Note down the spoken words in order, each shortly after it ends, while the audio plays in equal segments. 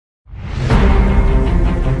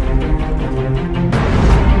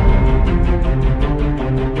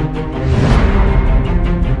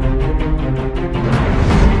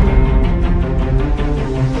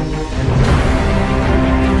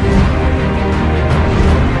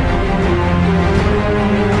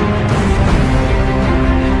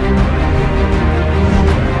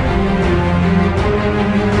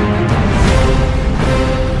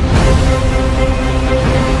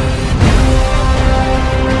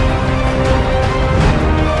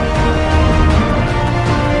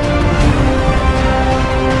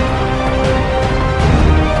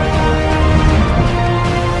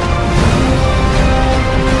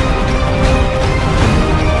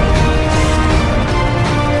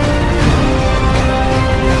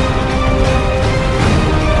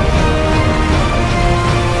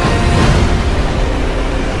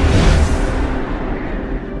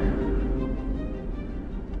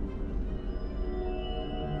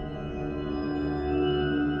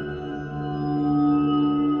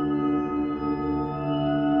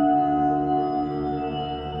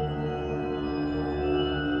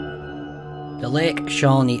The Lake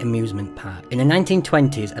Shawnee Amusement Park. In the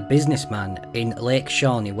 1920s, a businessman in Lake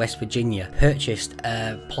Shawnee, West Virginia, purchased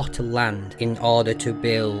a plot of land in order to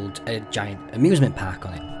build a giant amusement park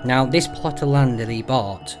on it. Now, this plot of land that he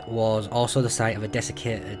bought was also the site of a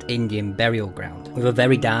desiccated Indian burial ground with a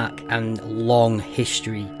very dark and long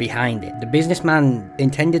history behind it. The businessman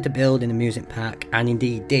intended to build an amusement park, and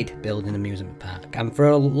indeed did build an amusement park, and for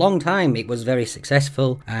a long time it was very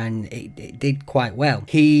successful and it did quite well.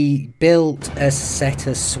 He built a set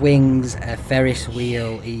of swings, a Ferris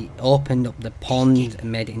wheel, he opened up the pond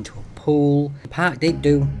and made it into a pool. The park did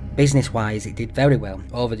do, business-wise, it did very well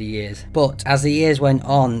over the years. But as the years went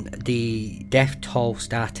on, the death toll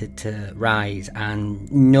started to rise,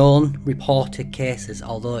 and known reported cases,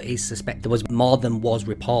 although it is suspected there was more than was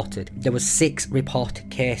reported. There was 6 reported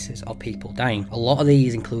cases of people dying. A lot of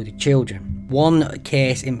these included children. One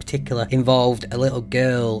case in particular involved a little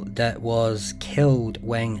girl that was killed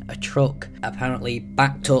when a truck apparently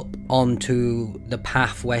backed up onto the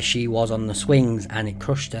path where she was on the swings, and it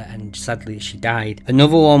crushed her, and sadly she died.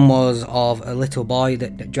 Another one was of a little boy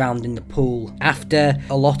that drowned in the pool. After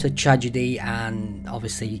a lot of tragedy and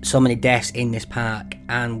obviously so many deaths in this park,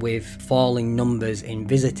 and with falling numbers in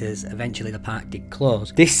visitors, eventually the park did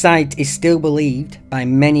close. This site is still believed by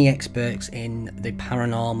many experts in the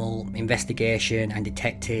paranormal investigation and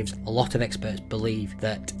detectives. A lot of experts believe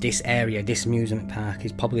that this area, this amusement park,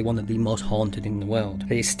 is probably one of the most haunted in the world.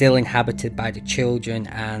 It is still inhabited by the children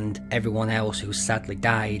and everyone else who sadly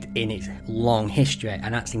died in its long history,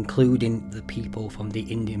 and that's including the people from the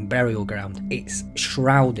Indian burial ground. It's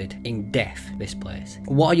shrouded in death, this place.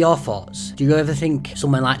 What are your thoughts? Do you ever think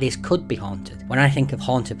somewhere like this could be haunted? When I think of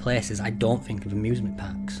haunted places, I don't think of amusement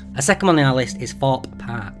parks. A second one on our list is Thorpe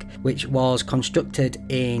Park, which was constructed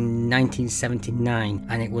in 1979,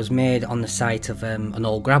 and it was made on the site of an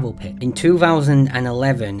old gravel pit. In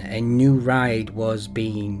 2011, a new ride was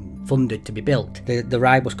being funded to be built. The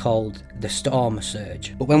ride was called the Storm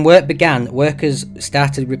Surge. But when work began, workers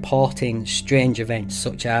started reporting strange events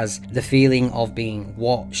such as the feeling of being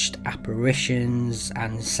watched, apparitions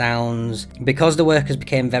and sounds. Because the workers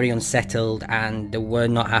became very unsettled and they were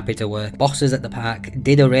not happy to work, bosses at the park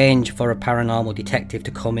did arrange for a paranormal detective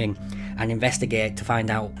to come in and investigate to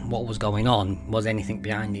find out what was going on. Was anything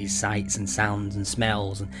behind these sights and sounds and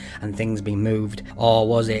smells and things being moved, or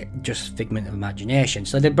was it just figment of imagination?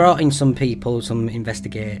 So they brought in some people, some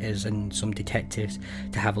investigators and some detectives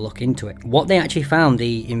to have a look into it. What they actually found,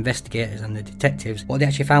 the investigators and the detectives, what they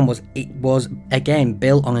actually found was it was again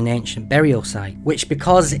built on an ancient burial site, which,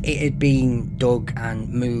 because it had been dug and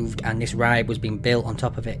moved and this ride was being built on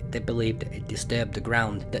top of it, they believed that it disturbed the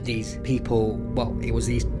ground, that these people, well, it was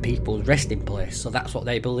these people's resting place. So that's what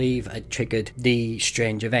they believe had triggered the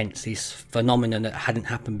strange events, these phenomena that hadn't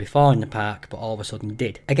happened before in the park but all of a sudden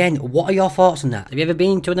did. Again, what are your thoughts on that? Have you ever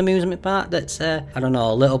been to an amusement park that's I don't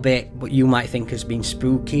know, a little bit what you might think has been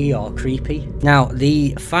spooky or creepy? Now,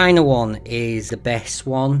 the final one is the best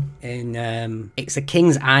one in it's a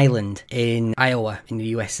Kings Island in Iowa in the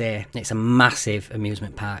USA. It's a massive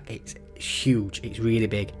amusement park. It's huge, it's really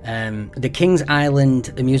big. The Kings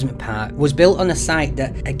Island amusement park was built on a site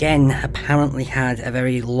that again apparently had a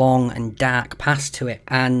very long and dark past to it,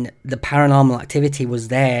 and the paranormal activity was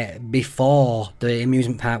there before the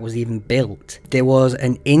amusement park was even built. There was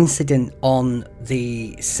an incident on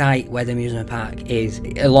the site where the amusement park is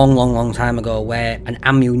a long time ago, where an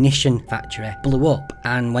ammunition factory blew up,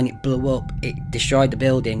 and when it blew up it destroyed the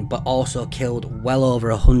building but also killed well over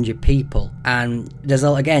 100 people. And there's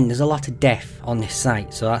a lot of death on this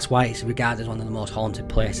site, so that's why it's regarded as one of the most haunted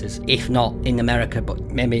places, if not in America but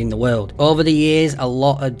maybe in the world. Over the years, a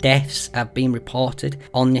lot of deaths have been reported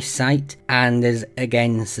on this site, and there's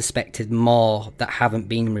again suspected more that haven't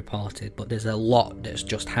been reported, but there's a lot that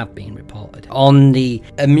just have been reported. On the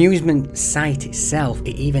amusement site itself,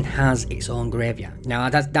 it even has its own graveyard. Now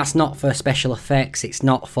that's not for special effects, it's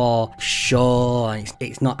not for show,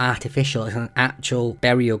 it's not artificial, it's an actual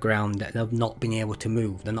burial ground that they've not been able to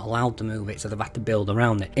move. They're not allowed to move it, so they've had to build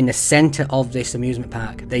around it. In the centre of this amusement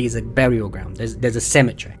park, there is a burial ground. There's a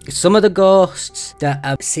cemetery. Some of the ghosts that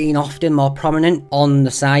are seen often more prominent on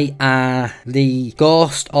the site are the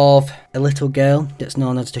ghost of a little girl that's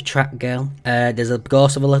known as the track girl. There's a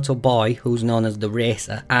ghost of a little boy who's known as the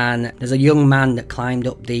racer, and there's a young man that climbed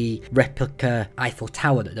up the replica Eiffel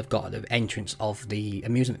Tower that they've got at the entrance of the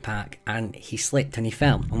amusement park, and he slipped and he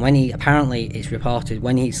fell. And when he, apparently it's reported,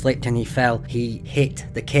 when he slipped and he fell, he hit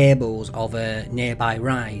the cables of a nearby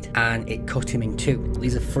ride and it cut him in two.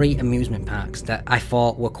 These are 3 amusement parks that I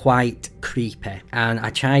thought were quite creepy, and I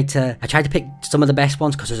tried to pick some of the best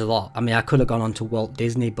ones because there's a lot. I mean, I could have gone on to Walt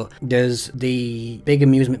Disney, but the There's the big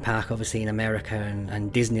amusement park obviously in America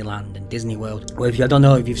and Disneyland and Disney World. Well, I don't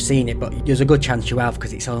know if you've seen it, but there's a good chance you have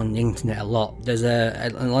because it's on the internet a lot. There's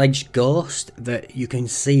an alleged ghost that you can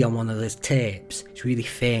see on one of those tapes. It's really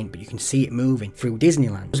faint, but you can see it moving through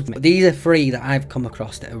Disneyland. These are 3 that I've come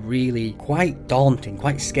across that are really quite daunting,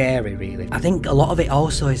 quite scary really. I think a lot of it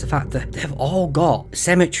also is the fact that they've all got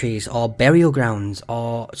cemeteries or burial grounds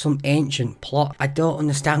or some ancient plot. I don't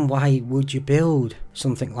understand why would you build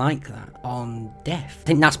something like that on death. I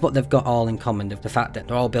think that's what they've got all in common, the fact that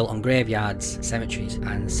they're all built on graveyards, cemeteries,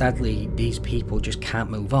 and sadly these people just can't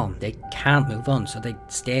move on. They can't move on, so they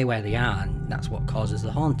stay where they are, and that's what causes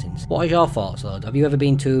the hauntings. What are your thoughts, Lord? Have you ever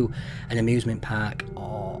been to an amusement park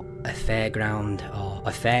or a fairground or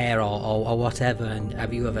a fair or whatever, and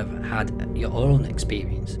have you ever had your own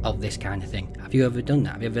experience of this kind of thing? Have you ever done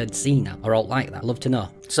that? Have you ever seen that or alt like that? Love to know.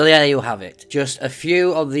 So there you have it, just a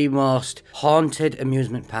few of the most haunted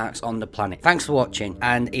amusement parks on the planet. Thanks for watching,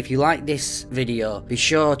 and if you like this video, be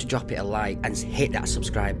sure to drop it a like and hit that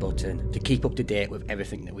subscribe button to keep up to date with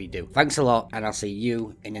everything that we do. Thanks a lot, and I'll see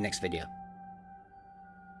you in the next video.